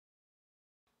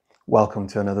Welcome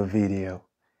to another video.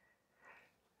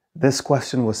 This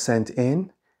question was sent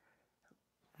in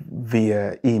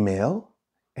via email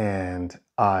and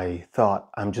I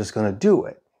thought I'm just going to do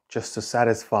it just to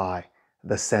satisfy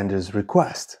the sender's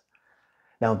request.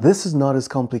 Now this is not as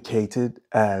complicated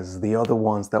as the other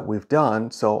ones that we've done,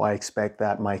 so I expect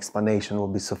that my explanation will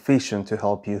be sufficient to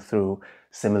help you through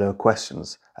similar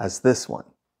questions as this one.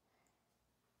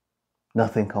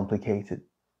 Nothing complicated.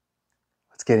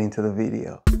 Let's get into the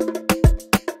video.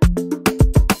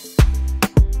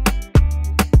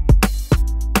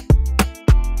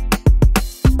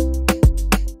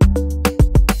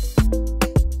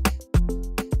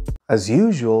 As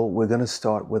usual, we're going to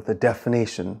start with the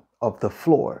definition of the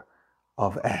floor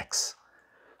of x.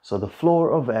 So the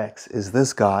floor of x is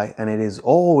this guy, and it is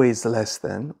always less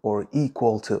than or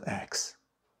equal to x.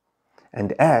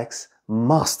 And x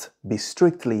must be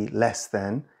strictly less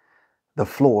than the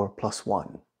floor plus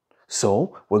 1.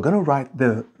 So we're going to write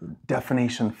the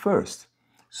definition first.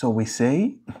 So we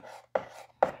say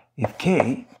if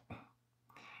k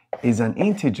is an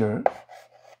integer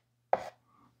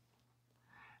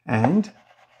and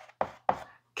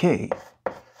k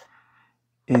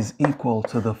is equal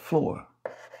to the floor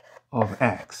of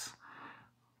x.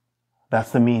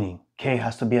 That's the meaning. K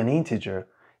has to be an integer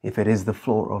if it is the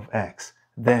floor of x.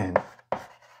 Then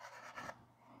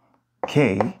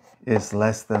k is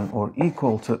less than or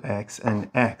equal to x and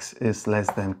x is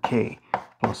less than k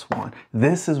plus 1.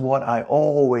 This is what I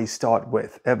always start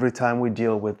with every time we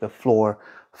deal with the floor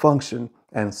function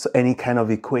and any kind of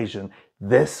equation.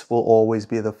 This will always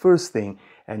be the first thing,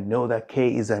 and know that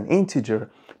k is an integer.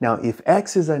 Now, if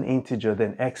x is an integer,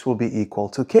 then x will be equal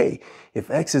to k. If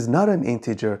x is not an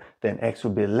integer, then x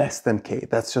will be less than k.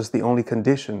 That's just the only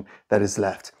condition that is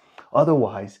left.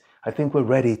 Otherwise, I think we're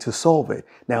ready to solve it.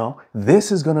 Now,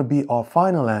 this is going to be our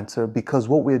final answer because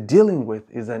what we're dealing with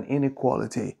is an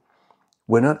inequality.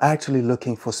 We're not actually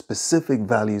looking for specific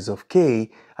values of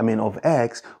of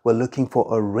x. We're looking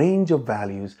for a range of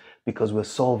values because we're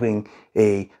solving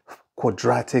a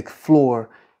quadratic floor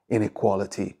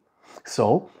inequality.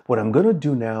 So what I'm going to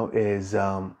do now is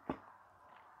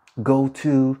go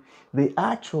to the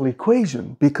actual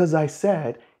equation, because I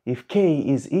said if k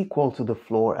is equal to the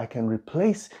floor, I can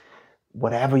replace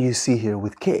whatever you see here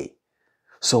with k.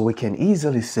 So we can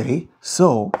easily say,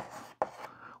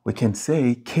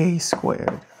 k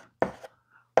squared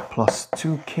plus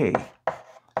 2k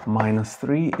minus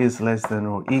 3 is less than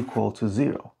or equal to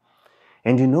 0.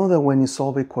 And you know that when you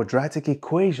solve a quadratic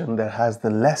equation that has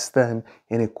the less than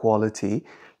inequality,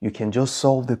 you can just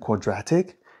solve the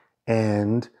quadratic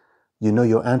and you know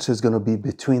your answer is going to be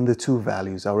between the two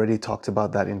values. I already talked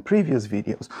about that in previous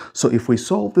videos. So if we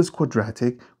solve this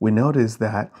quadratic, we notice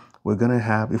that we're going to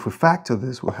have, if we factor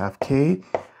this, we'll have k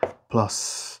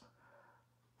plus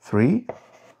 3.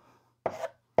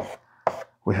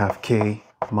 We have k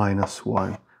minus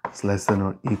 1 is less than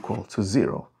or equal to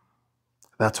 0.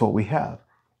 That's what we have.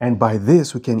 And by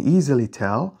this, we can easily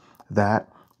tell that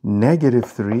negative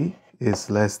 3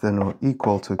 is less than or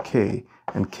equal to k,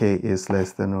 and k is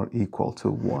less than or equal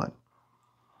to 1.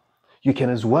 You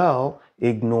can as well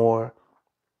ignore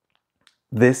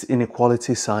this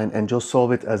inequality sign and just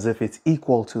solve it as if it's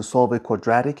equal to solve a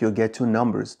quadratic. You'll get two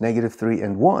numbers, negative 3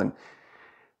 and 1.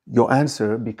 Your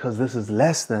answer, because this is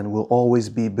less than, will always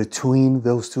be between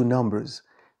those two numbers.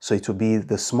 So it will be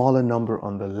the smaller number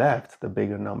on the left, the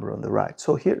bigger number on the right.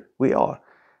 So here we are.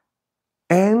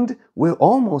 And we're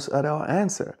almost at our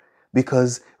answer,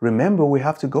 because remember, we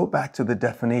have to go back to the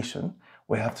definition.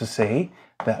 We have to say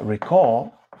that,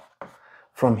 recall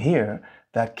from here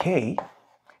that k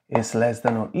is less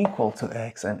than or equal to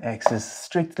x and x is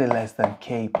strictly less than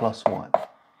k plus 1.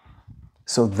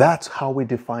 So that's how we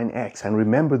define x. And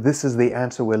remember, this is the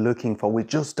answer we're looking for. We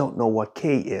just don't know what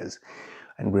k is.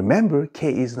 And remember,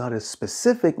 k is not a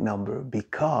specific number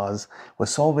because we're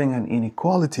solving an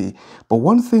inequality. But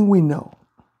one thing we know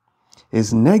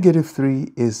is negative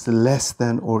 3 is less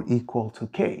than or equal to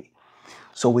k.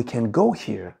 So we can go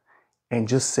here and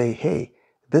just say, hey,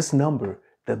 this number,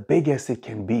 the biggest it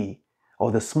can be,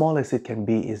 or the smallest it can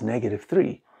be, is negative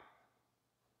 3.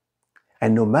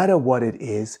 And no matter what it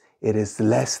is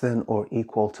less than or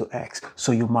equal to x.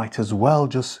 So you might as well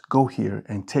just go here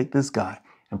and take this guy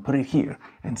and put it here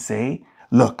and say,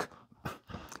 look,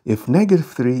 if negative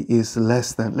 3 is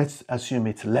less than, let's assume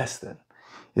it's less than.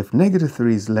 If negative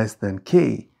 3 is less than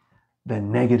k,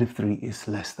 then negative 3 is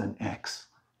less than x,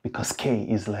 because k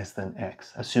is less than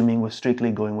x, assuming we're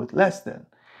strictly going with less than.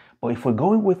 But if we're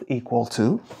going with equal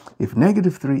to, if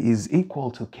negative 3 is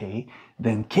equal to k,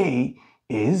 then k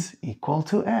is equal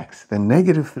to x. Then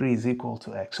negative 3 is equal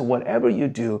to x. So whatever you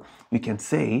do, you can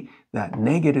say that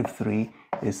negative 3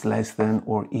 is less than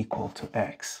or equal to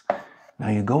x. Now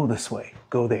you go this way,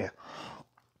 go there.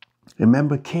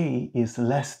 Remember, k is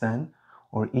less than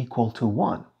or equal to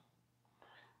 1.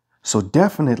 So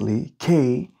definitely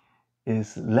k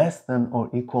is less than or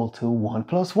equal to 1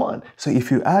 plus 1. So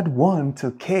if you add 1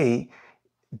 to k,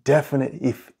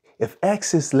 if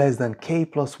x is less than k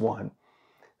plus 1,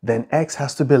 then x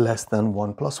has to be less than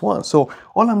 1 plus 1. So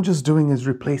all I'm just doing is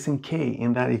replacing k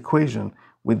in that equation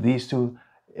with these two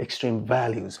extreme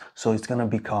values. So it's going to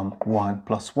become 1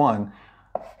 plus 1,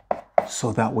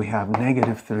 so that we have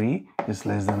negative 3 is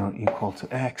less than or equal to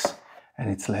x, and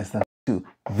it's less than 2.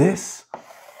 This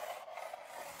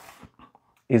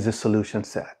is a solution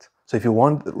set. So if you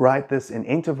want to write this in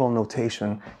interval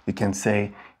notation, you can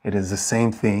say it is the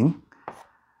same thing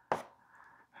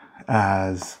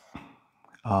as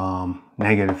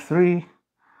negative 3.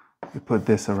 You put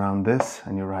this around this,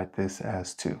 and you write this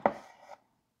as 2.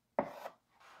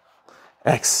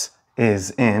 X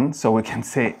is in, so we can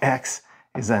say x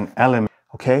is an element.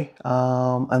 Okay,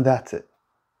 and that's it.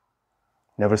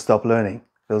 Never stop learning.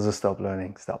 Those who stop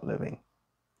learning, stop living.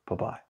 Bye-bye.